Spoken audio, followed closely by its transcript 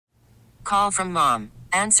call from mom.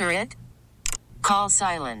 Answer it. Call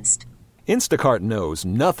silenced. Instacart knows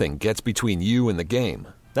nothing gets between you and the game.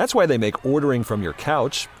 That's why they make ordering from your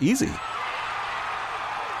couch easy.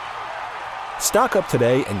 Stock up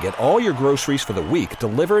today and get all your groceries for the week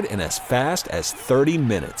delivered in as fast as 30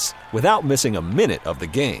 minutes without missing a minute of the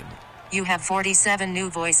game. You have 47 new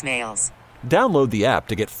voicemails. Download the app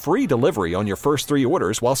to get free delivery on your first 3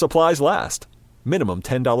 orders while supplies last. Minimum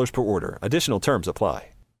 $10 per order. Additional terms apply.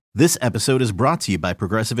 This episode is brought to you by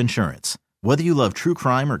Progressive Insurance. Whether you love true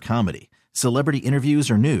crime or comedy, celebrity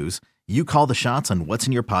interviews or news, you call the shots on what's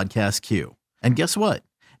in your podcast queue. And guess what?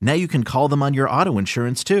 Now you can call them on your auto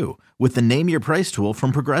insurance too with the Name Your Price tool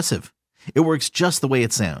from Progressive. It works just the way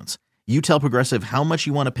it sounds. You tell Progressive how much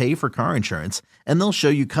you want to pay for car insurance, and they'll show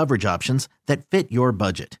you coverage options that fit your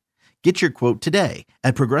budget. Get your quote today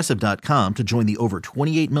at Progressive.com to join the over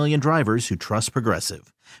 28 million drivers who trust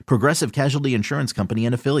Progressive. Progressive Casualty Insurance Company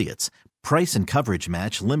and Affiliates. Price and coverage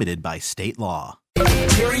match limited by state law.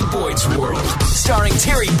 Terry Boyd's World, starring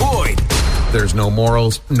Terry Boyd. There's no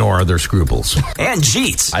morals, nor are there scruples. And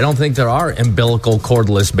Jeets. I don't think there are umbilical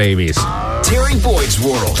cordless babies. Terry Boyd's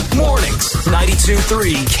World, mornings,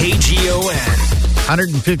 92.3 KGON.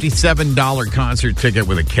 $157 concert ticket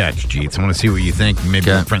with a catch, Jeets. I want to see what you think. Maybe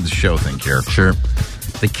your friends of the show think here. Sure.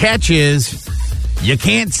 The catch is you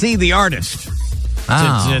can't see the artist.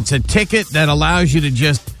 It's a ticket that allows you to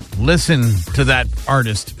just listen to that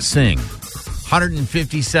artist sing.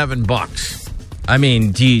 $157. I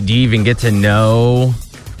mean, do you even get to know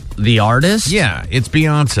the artist? Yeah, it's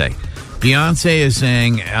Beyoncé. Beyonce is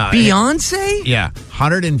saying... Beyonce? Yeah,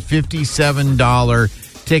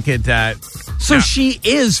 $157 ticket that... So she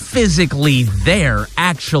is physically there,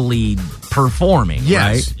 actually performing,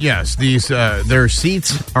 yes, right? Yes, these there are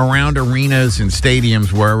seats around arenas and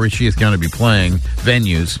stadiums, wherever she is going to be playing,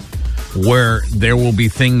 venues, where there will be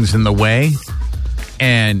things in the way.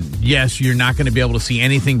 And yes, you're not going to be able to see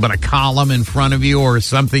anything but a column in front of you or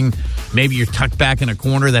something. Maybe you're tucked back in a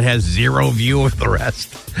corner that has zero view of the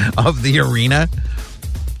rest of the arena.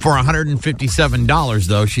 For $157,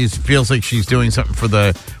 though, she feels like she's doing something for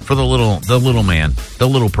the little man, the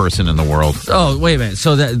little person in the world. Oh, wait a minute.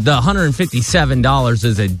 So the $157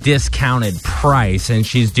 is a discounted price, and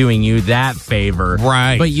she's doing you that favor,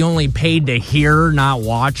 right? But you only paid to hear her, not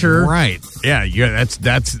watch her, right? Yeah.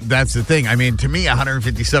 That's the thing. I mean, to me,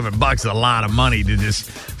 $157 is a lot of money to just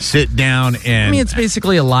sit down and. I mean, it's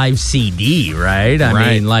basically a live CD, right?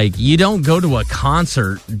 I mean, like, you don't go to a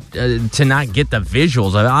concert to not get the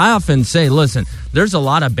visuals. I often say, listen, there's a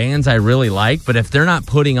lot of bands I really like, but if they're not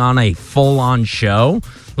putting on a full-on show,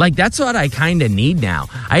 like, that's what I kind of need now.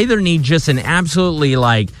 I either need just an absolutely,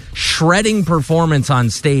 like, shredding performance on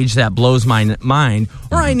stage that blows my mind,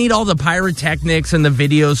 or I need all the pyrotechnics and the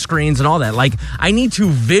video screens and all that. Like, I need to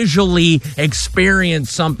visually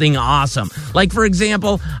experience something awesome. Like, for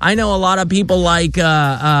example, I know a lot of people like,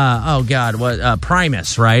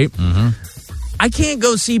 Primus, right? Mm-hmm. I can't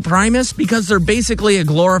go see Primus because they're basically a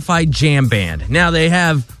glorified jam band. Now, they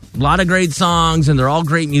have a lot of great songs, and they're all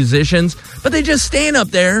great musicians, but they just stand up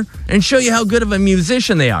there and show you how good of a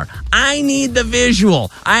musician they are. I need the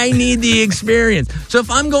visual. I need the experience. So if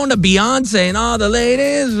I'm going to Beyonce and all the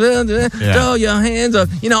ladies, throw your hands up,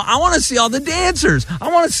 I want to see all the dancers.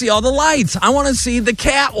 I want to see all the lights. I want to see the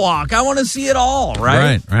catwalk. I want to see it all,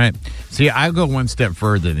 right? Right. See, I go one step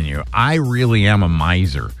further than you. I really am a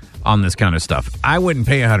miser on this kind of stuff. I wouldn't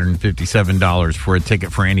pay $157 for a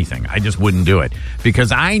ticket for anything. I just wouldn't do it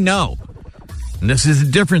because I know, and this is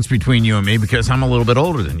the difference between you and me because I'm a little bit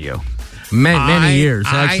older than you. Many years,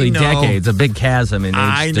 actually decades, a big chasm in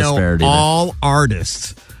age disparity. I know all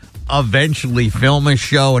artists eventually film a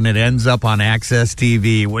show and it ends up on Access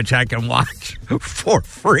TV, which I can watch for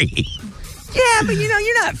free. Yeah, but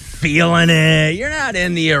you're not feeling it. You're not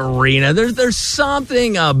in the arena. There's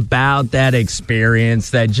something about that experience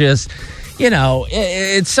that just,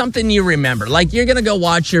 it's something you remember. Like, you're gonna go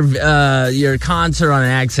watch your concert on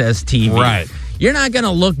Access TV. Right. You're not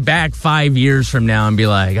gonna look back 5 years from now and be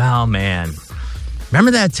like, oh man,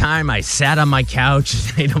 remember that time I sat on my couch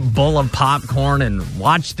and ate a bowl of popcorn and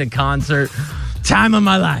watched a concert? Time of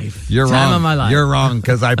my life. You're Time wrong. of my life. You're wrong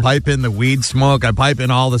because I pipe in the weed smoke. I pipe in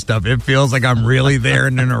all the stuff. It feels like I'm really there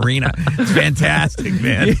in an arena. It's fantastic,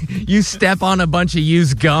 man. You step on a bunch of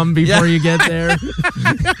used gum before you get there.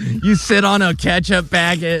 You sit on a ketchup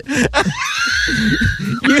packet.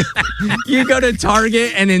 You go to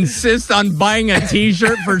Target and insist on buying a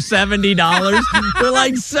T-shirt for $70. They're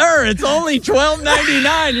like, sir, it's only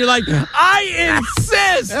 $12.99. You're like, I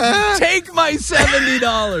insist. Take my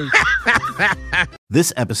 $70.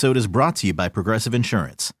 This episode is brought to you by Progressive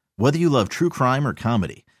Insurance. Whether you love true crime or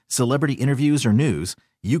comedy, celebrity interviews, or news,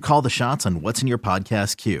 you call the shots on what's in your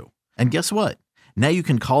podcast queue. And guess what? Now you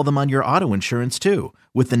can call them on your auto insurance too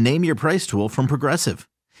with the Name Your Price tool from Progressive.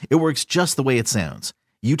 It works just the way it sounds.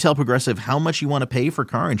 You tell Progressive how much you want to pay for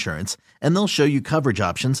car insurance, and they'll show you coverage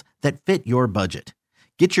options that fit your budget.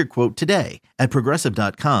 Get your quote today at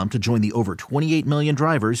Progressive.com to join the over 28 million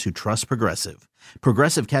drivers who trust Progressive.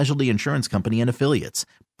 Progressive Casualty Insurance Company and Affiliates.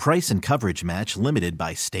 Price and coverage match limited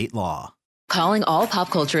by state law. Calling all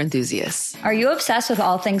pop culture enthusiasts. Are you obsessed with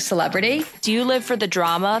all things celebrity? Do you live for the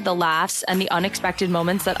drama, the laughs, and the unexpected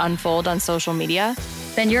moments that unfold on social media?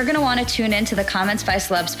 Then you're going to want to tune in to the Comments by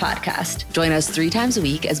Celebs podcast. Join us 3 times a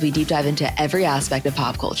week as we deep dive into every aspect of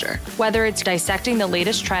pop culture. Whether it's dissecting the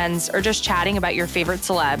latest trends or just chatting about your favorite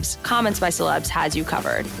celebs, Comments by Celebs has you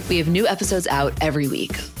covered. We have new episodes out every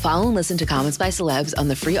week. Follow and listen to Comments by Celebs on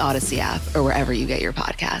the free Odyssey app or wherever you get your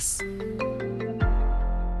podcasts.